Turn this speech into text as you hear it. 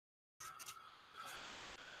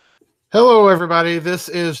Hello, everybody. This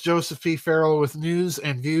is Joseph P. Farrell with news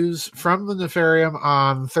and views from the Nefarium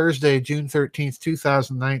on Thursday, June 13th,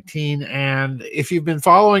 2019. And if you've been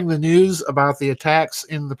following the news about the attacks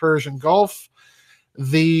in the Persian Gulf,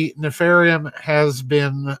 the Nefarium has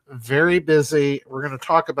been very busy. We're going to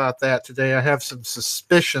talk about that today. I have some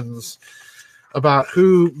suspicions about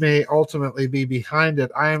who may ultimately be behind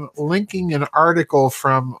it. I'm linking an article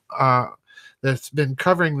from that's been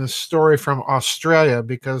covering this story from Australia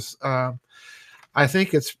because I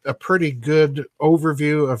think it's a pretty good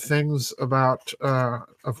overview of things about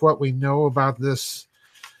of what we know about this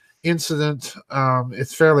incident.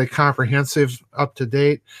 It's fairly comprehensive, up to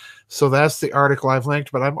date. So that's the article I've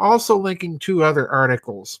linked, but I'm also linking two other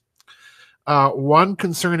articles. One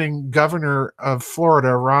concerning Governor of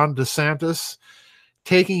Florida, Ron DeSantis,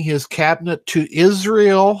 taking his cabinet to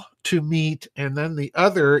Israel to meet, and then the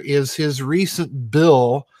other is his recent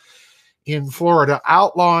bill in Florida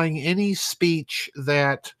outlawing any speech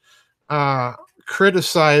that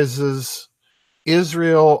criticizes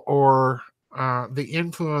Israel or the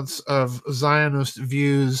influence of Zionist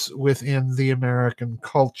views within the American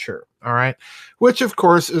culture. All right, which of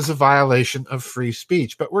course is a violation of free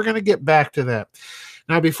speech, but we're going to get back to that.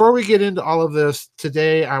 Now, before we get into all of this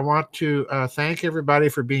today, I want to thank everybody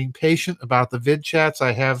for being patient about the vid chats.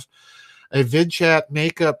 I have a vid chat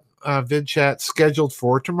makeup vid chat scheduled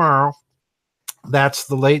for tomorrow. That's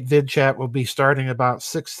the late vid chat. Will be starting about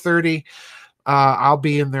 6:30. I'll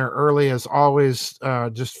be in there early as always,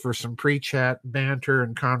 just for some pre-chat banter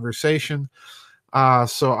and conversation.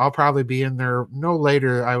 So I'll probably be in there no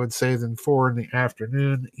later, I would say, than 4 in the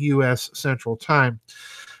afternoon, U.S. Central Time.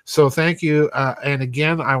 So thank you. And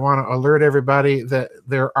again, I want to alert everybody that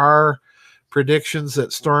there are predictions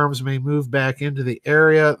that storms may move back into the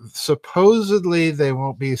area. Supposedly, they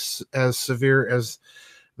won't be as severe as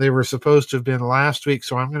they were supposed to have been last week.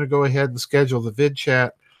 So I'm going to go ahead and schedule the vid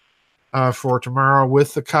chat for tomorrow,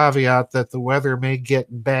 with the caveat that the weather may get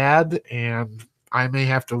bad and I may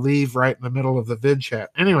have to leave right in the middle of the vid chat.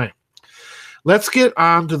 Anyway, let's get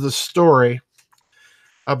on to the story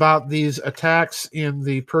about these attacks in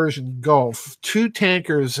the Persian Gulf. Two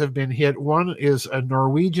tankers have been hit. One is a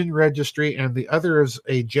Norwegian registry and the other is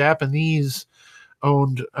a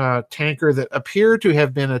Japanese-owned tanker that appear to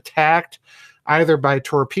have been attacked either by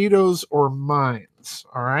torpedoes or mines.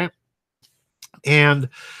 All right. And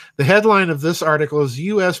the headline of this article is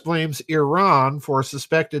U.S. blames Iran for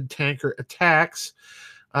suspected tanker attacks.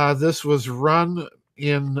 This was run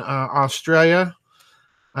in Australia,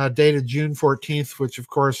 dated June 14th, which of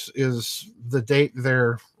course is the date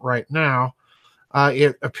there right now.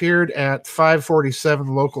 It appeared at 5:47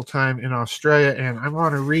 local time in Australia, and I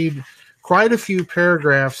want to read quite a few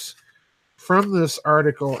paragraphs from this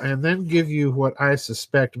article and then give you what I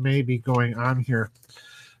suspect may be going on here.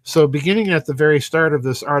 So beginning at the very start of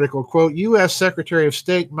this article, quote, U.S. Secretary of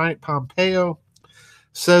State Mike Pompeo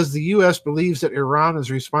says the U.S. believes that Iran is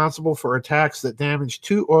responsible for attacks that damaged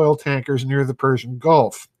 2 oil tankers near the Persian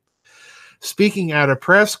Gulf. Speaking at a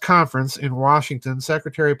press conference in Washington,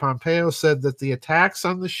 Secretary Pompeo said that the attacks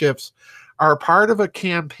on the ships are part of a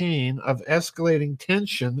campaign of escalating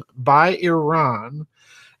tension by Iran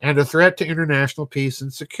and a threat to international peace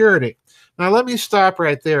and security. Now, let me stop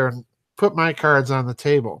right there and put my cards on the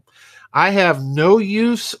table. I have no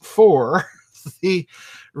use for the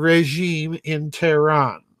regime in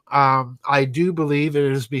Tehran. I do believe it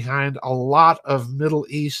is behind a lot of Middle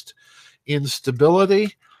East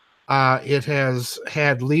instability. It has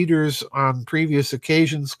had leaders on previous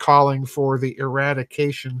occasions calling for the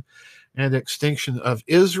eradication and extinction of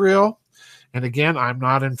Israel. And again, I'm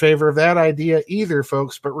not in favor of that idea either,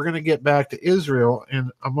 folks, but we're going to get back to Israel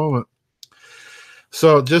in a moment.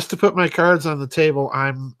 So just to put my cards on the table,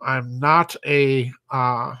 I'm not a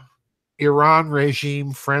Iran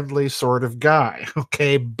regime friendly sort of guy.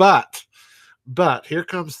 Okay, but here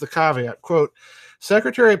comes the caveat. Quote,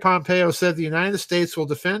 Secretary Pompeo said the United States will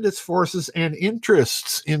defend its forces and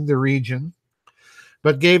interests in the region,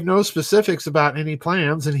 but gave no specifics about any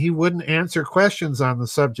plans, and he wouldn't answer questions on the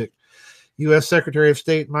subject. U.S. Secretary of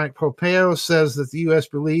State Mike Pompeo says that the U.S.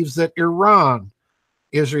 believes that Iran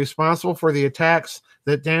is responsible for the attacks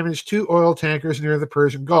that damaged 2 oil tankers near the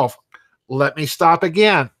Persian Gulf. Let me stop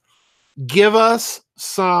again. Give us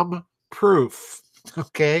some proof,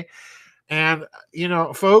 okay? And, you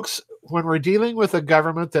know, folks, when we're dealing with a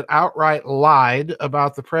government that outright lied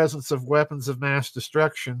about the presence of weapons of mass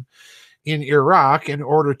destruction in Iraq in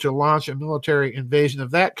order to launch a military invasion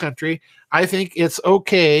of that country, I think it's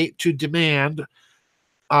okay to demand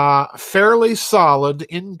fairly solid,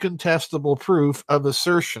 incontestable proof of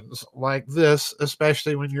assertions like this,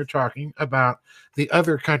 especially when you're talking about the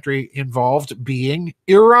other country involved being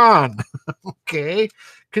Iran. Okay,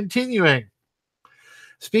 continuing.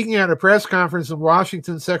 Speaking at a press conference in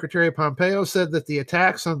Washington, Secretary Pompeo said that the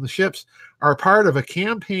attacks on the ships are part of a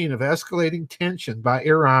campaign of escalating tension by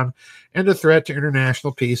Iran and a threat to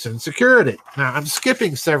international peace and security. Now, I'm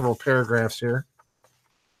skipping several paragraphs here.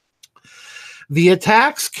 The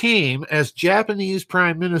attacks came as Japanese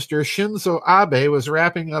Prime Minister Shinzo Abe was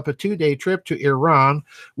wrapping up a 2-day trip to Iran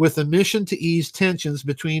with a mission to ease tensions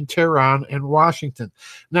between Tehran and Washington.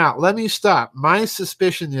 Now, let me stop. My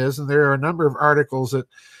suspicion is, and there are a number of articles that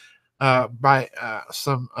by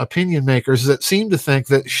some opinion makers that seem to think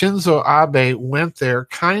that Shinzo Abe went there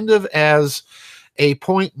kind of as a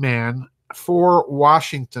point man for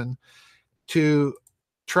Washington to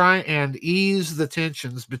try and ease the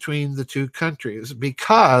tensions between the two countries,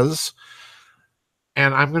 because,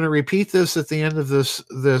 and I'm going to repeat this at the end of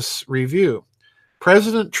this review,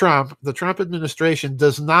 President Trump, the Trump administration,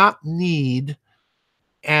 does not need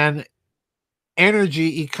an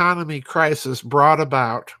energy economy crisis brought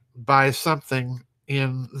about by something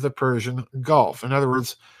in the Persian Gulf. In other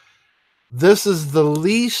words, this is the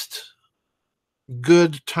least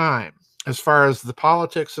good time, as far as the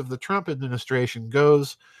politics of the Trump administration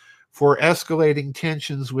goes, for escalating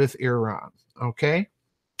tensions with Iran. Okay?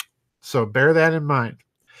 So bear that in mind.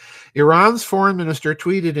 Iran's foreign minister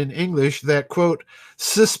tweeted in English that, quote,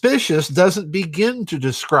 suspicious doesn't begin to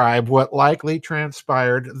describe what likely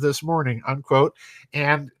transpired this morning, unquote.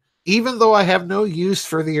 And even though I have no use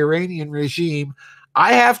for the Iranian regime,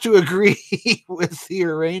 I have to agree with the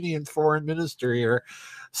Iranian foreign minister here.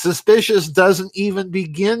 Suspicious doesn't even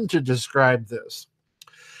begin to describe this.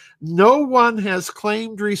 No one has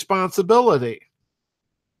claimed responsibility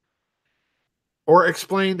or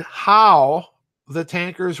explained how the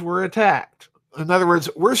tankers were attacked. In other words,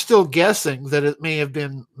 we're still guessing that it may have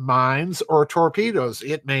been mines or torpedoes.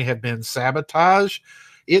 It may have been sabotage.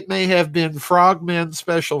 It may have been frogmen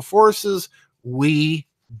special forces. We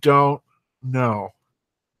don't know.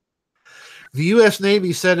 The U.S.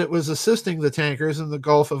 Navy said it was assisting the tankers in the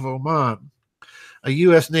Gulf of Oman. A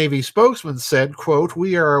U.S. Navy spokesman said, quote,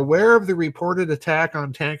 we are aware of the reported attack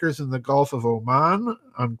on tankers in the Gulf of Oman,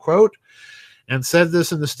 unquote, and said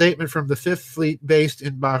this in a statement from the Fifth Fleet based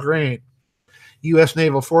in Bahrain. U.S.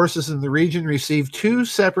 naval forces in the region received 2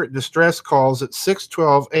 separate distress calls at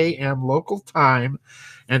 6:12 a.m. local time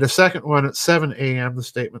and a second one at 7 a.m., the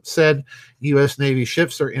statement said. U.S. Navy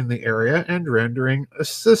ships are in the area and rendering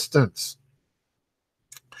assistance.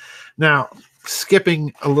 Now,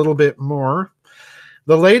 skipping a little bit more,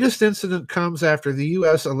 the latest incident comes after the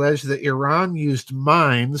U.S. alleged that Iran used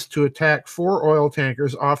mines to attack 4 oil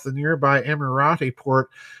tankers off the nearby Emirati port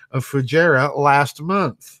of Fujairah last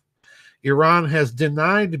month. Iran has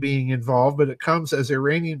denied being involved, but it comes as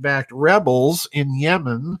Iranian-backed rebels in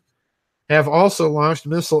Yemen have also launched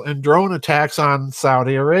missile and drone attacks on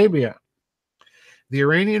Saudi Arabia. The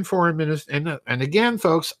Iranian foreign minister, and again,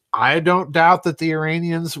 folks, I don't doubt that the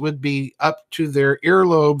Iranians would be up to their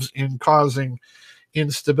earlobes in causing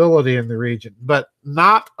instability in the region, but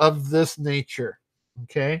not of this nature.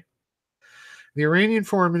 Okay? The Iranian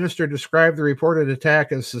foreign minister described the reported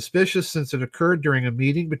attack as suspicious since it occurred during a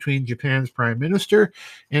meeting between Japan's prime minister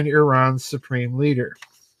and Iran's supreme leader.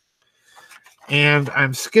 And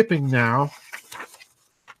I'm skipping now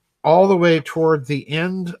all the way toward the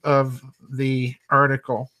end of the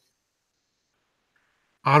article.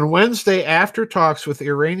 On Wednesday, after talks with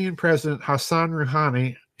Iranian President Hassan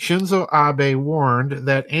Rouhani, Shinzo Abe warned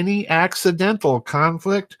that any accidental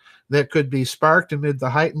conflict that could be sparked amid the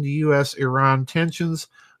heightened U.S.-Iran tensions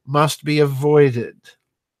must be avoided.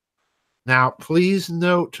 Now, please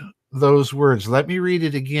note those words. Let me read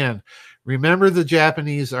it again. Remember, the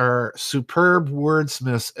Japanese are superb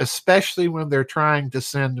wordsmiths, especially when they're trying to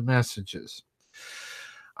send messages.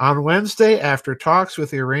 On Wednesday, after talks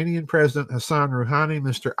with Iranian President Hassan Rouhani,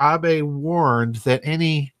 Mr. Abe warned that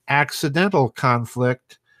any accidental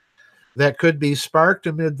conflict that could be sparked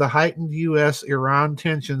amid the heightened U.S.-Iran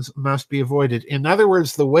tensions must be avoided. In other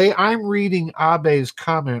words, the way I'm reading Abe's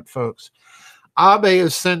comment, folks, Abe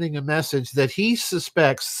is sending a message that he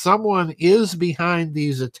suspects someone is behind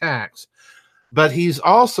these attacks, but he's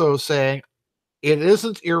also saying it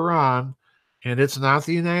isn't Iran and it's not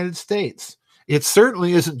the United States. It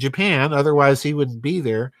certainly isn't Japan, otherwise he wouldn't be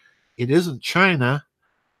there. It isn't China,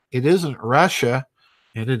 it isn't Russia,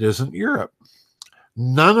 and it isn't Europe.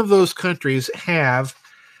 None of those countries have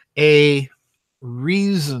a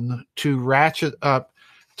reason to ratchet up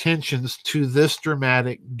tensions to this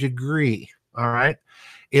dramatic degree, all right?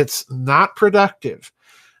 It's not productive.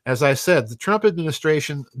 As I said, the Trump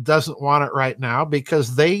administration doesn't want it right now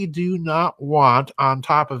because they do not want, on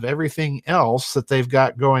top of everything else that they've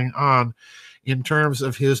got going on in terms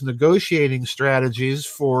of his negotiating strategies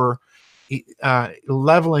for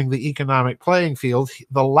leveling the economic playing field,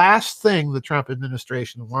 the last thing the Trump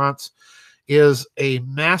administration wants is a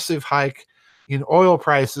massive hike in oil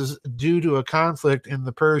prices due to a conflict in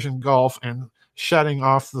the Persian Gulf and shutting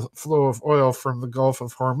off the flow of oil from the Gulf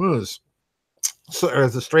of Hormuz. Or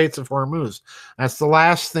the Straits of Hormuz. That's the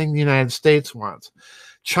last thing the United States wants.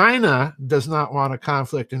 China does not want a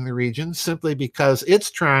conflict in the region simply because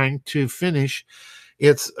it's trying to finish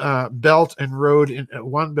its Belt and Road,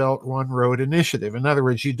 One Belt, One Road initiative. In other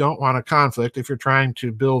words, you don't want a conflict if you're trying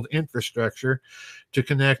to build infrastructure to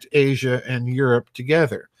connect Asia and Europe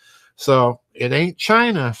together. So it ain't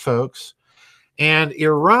China, folks. And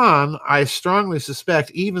Iran, I strongly suspect,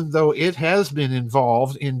 even though it has been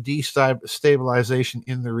involved in destabilization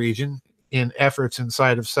in the region, in efforts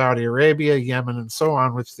inside of Saudi Arabia, Yemen, and so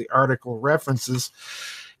on, which the article references,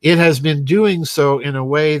 it has been doing so in a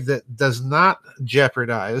way that does not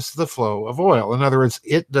jeopardize the flow of oil. In other words,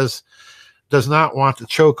 it does not want to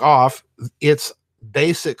choke off its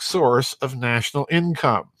basic source of national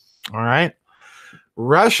income. All right.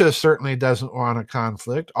 Russia certainly doesn't want a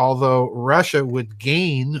conflict, although Russia would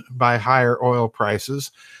gain by higher oil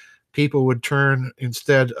prices. People would turn,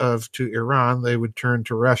 instead of to Iran, they would turn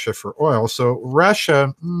to Russia for oil. So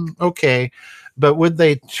Russia, okay, but would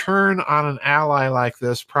they turn on an ally like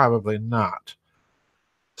this? Probably not.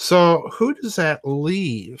 So who does that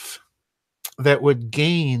leave that would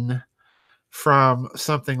gain from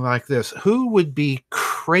something like this? Who would be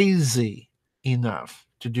crazy enough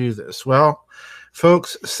to do this? Well,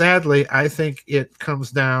 folks, sadly, I think it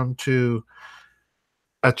comes down to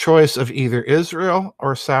a choice of either Israel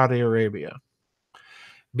or Saudi Arabia,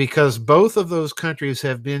 because both of those countries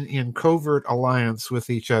have been in covert alliance with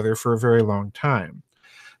each other for a very long time.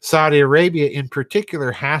 Saudi Arabia, in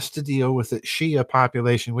particular, has to deal with its Shia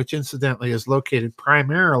population, which incidentally is located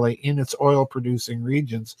primarily in its oil-producing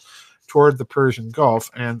regions toward the Persian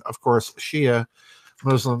Gulf. And, of course, Shia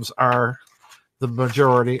Muslims are the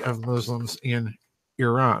majority of Muslims in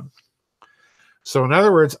Iran. So in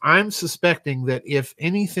other words, I'm suspecting that if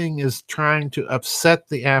anything is trying to upset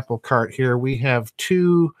the apple cart here, we have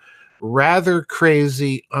two rather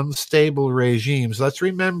crazy, unstable regimes. Let's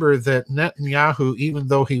remember that Netanyahu, even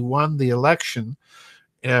though he won the election,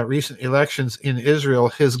 recent elections in Israel,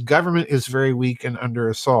 his government is very weak and under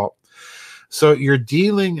assault. So you're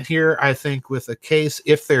dealing here, I think, with a case,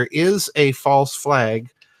 if there is a false flag,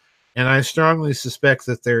 and I strongly suspect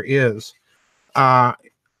that there is,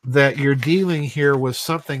 that you're dealing here with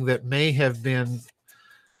something that may have been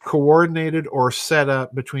coordinated or set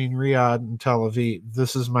up between Riyadh and Tel Aviv.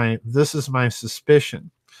 This is my suspicion,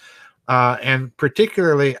 and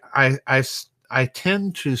particularly I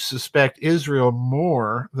tend to suspect Israel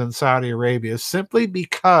more than Saudi Arabia, simply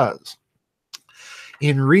because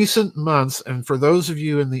in recent months, and for those of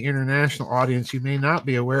you in the international audience, you may not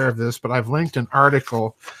be aware of this, but I've linked an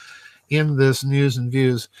article in this News and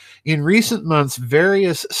Views. In recent months,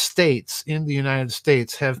 various states in the United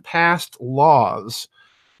States have passed laws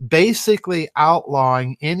basically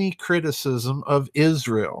outlawing any criticism of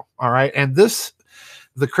Israel. All right. And this,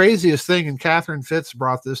 the craziest thing, and Catherine Fitz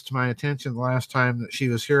brought this to my attention the last time that she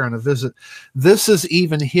was here on a visit, this has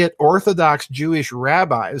even hit Orthodox Jewish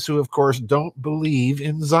rabbis who, of course, don't believe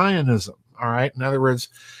in Zionism. All right. In other words,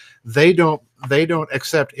 they don't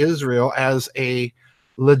accept Israel as a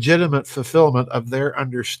legitimate fulfillment of their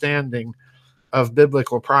understanding of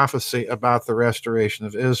biblical prophecy about the restoration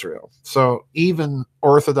of Israel. So even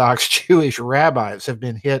Orthodox Jewish rabbis have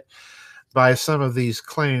been hit by some of these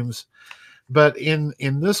claims. But in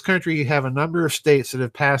this country, you have a number of states that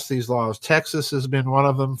have passed these laws. Texas has been one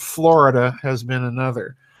of them. Florida has been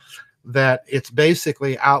another. That it's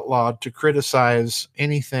basically outlawed to criticize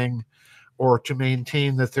anything or to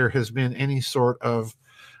maintain that there has been any sort of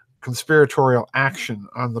conspiratorial action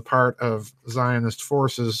on the part of Zionist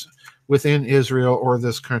forces within Israel or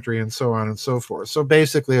this country, and so on and so forth. So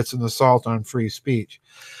basically, it's an assault on free speech.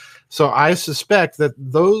 So I suspect that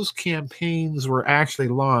those campaigns were actually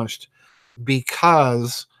launched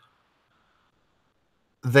because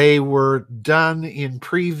they were done in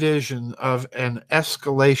prevision of an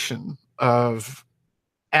escalation of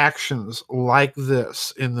actions like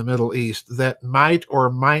this in the Middle East that might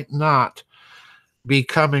or might not be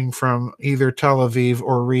coming from either Tel Aviv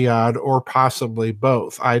or Riyadh, or possibly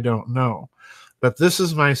both. I don't know. But this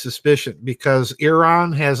is my suspicion, because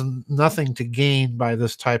Iran has nothing to gain by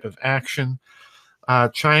this type of action.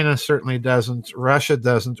 China certainly doesn't. Russia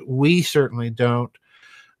doesn't. We certainly don't.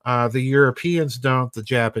 The Europeans don't. The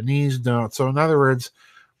Japanese don't. So in other words,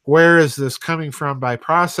 where is this coming from? By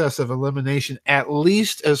process of elimination, at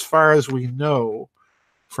least as far as we know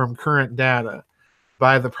from current data.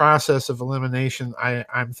 By the process of elimination,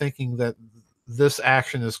 I'm thinking that this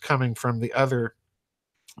action is coming from the other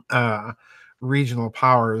regional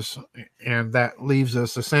powers, and that leaves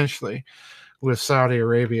us essentially with Saudi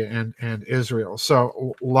Arabia and Israel.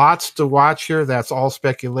 So lots to watch here. That's all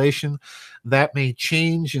speculation. That may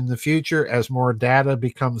change in the future as more data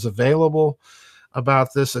becomes available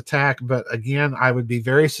about this attack. But again, I would be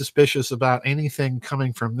very suspicious about anything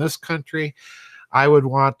coming from this country. I would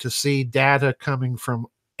want to see data coming from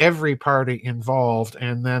every party involved,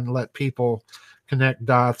 and then let people connect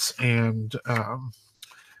dots and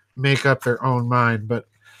make up their own mind. But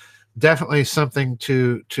definitely something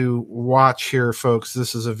to watch here, folks.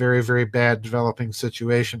 This is a very, very bad developing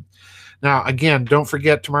situation. Now, again, don't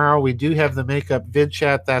forget, tomorrow we do have the Makeup Vid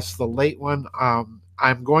Chat. That's the late one.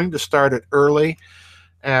 I'm going to start it early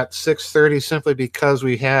at 6:30 simply because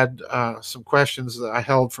we had some questions that I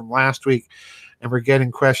held from last week, and we're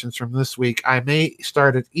getting questions from this week. I may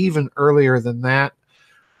start it even earlier than that.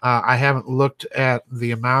 I haven't looked at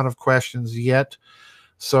the amount of questions yet.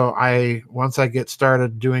 So once I get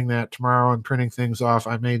started doing that tomorrow and printing things off,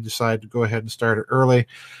 I may decide to go ahead and start it early.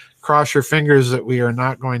 Cross your fingers that we are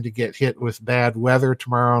not going to get hit with bad weather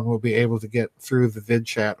tomorrow, and we'll be able to get through the vid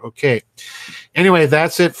chat. Okay. Anyway,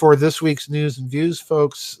 that's it for this week's news and views,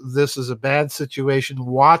 folks. This is a bad situation.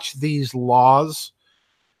 Watch these laws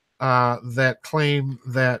that claim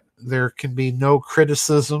that there can be no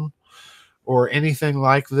criticism or anything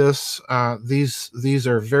like this. These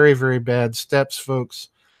are very, very bad steps, folks.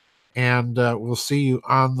 And we'll see you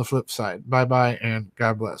on the flip side. Bye-bye, and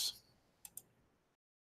God bless.